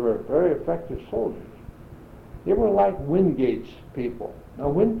crew. They were very effective soldiers. They were like Wingate's people. Now,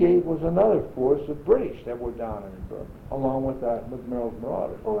 Wingate was another force of British that were down in Burma, along with Merrill's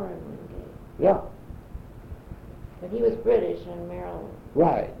Marauders. Orrin Wingate. Yeah, But he was British and Merrill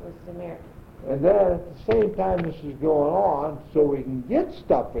right. was American. And then at the same time this is going on, so we can get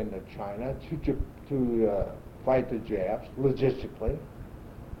stuff into China to fight the Japs logistically.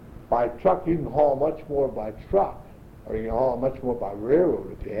 By truck, you can haul much more by truck, or you can haul much more by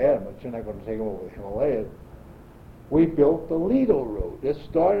railroad if you had them, but you're not going to take them over the Himalayas. We built the Lido Road. This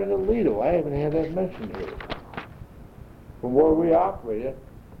started at Lido. I haven't had that mentioned here. From where we operated,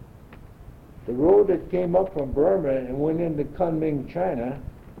 the road that came up from Burma and went into Kunming, China,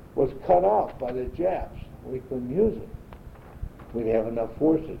 was cut off by the Japs. We couldn't use it. We didn't have enough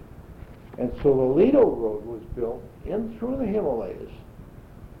forces. And so the Lido Road was built in through the Himalayas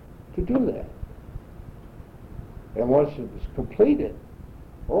to do that. And once it was completed,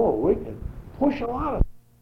 we could push a lot of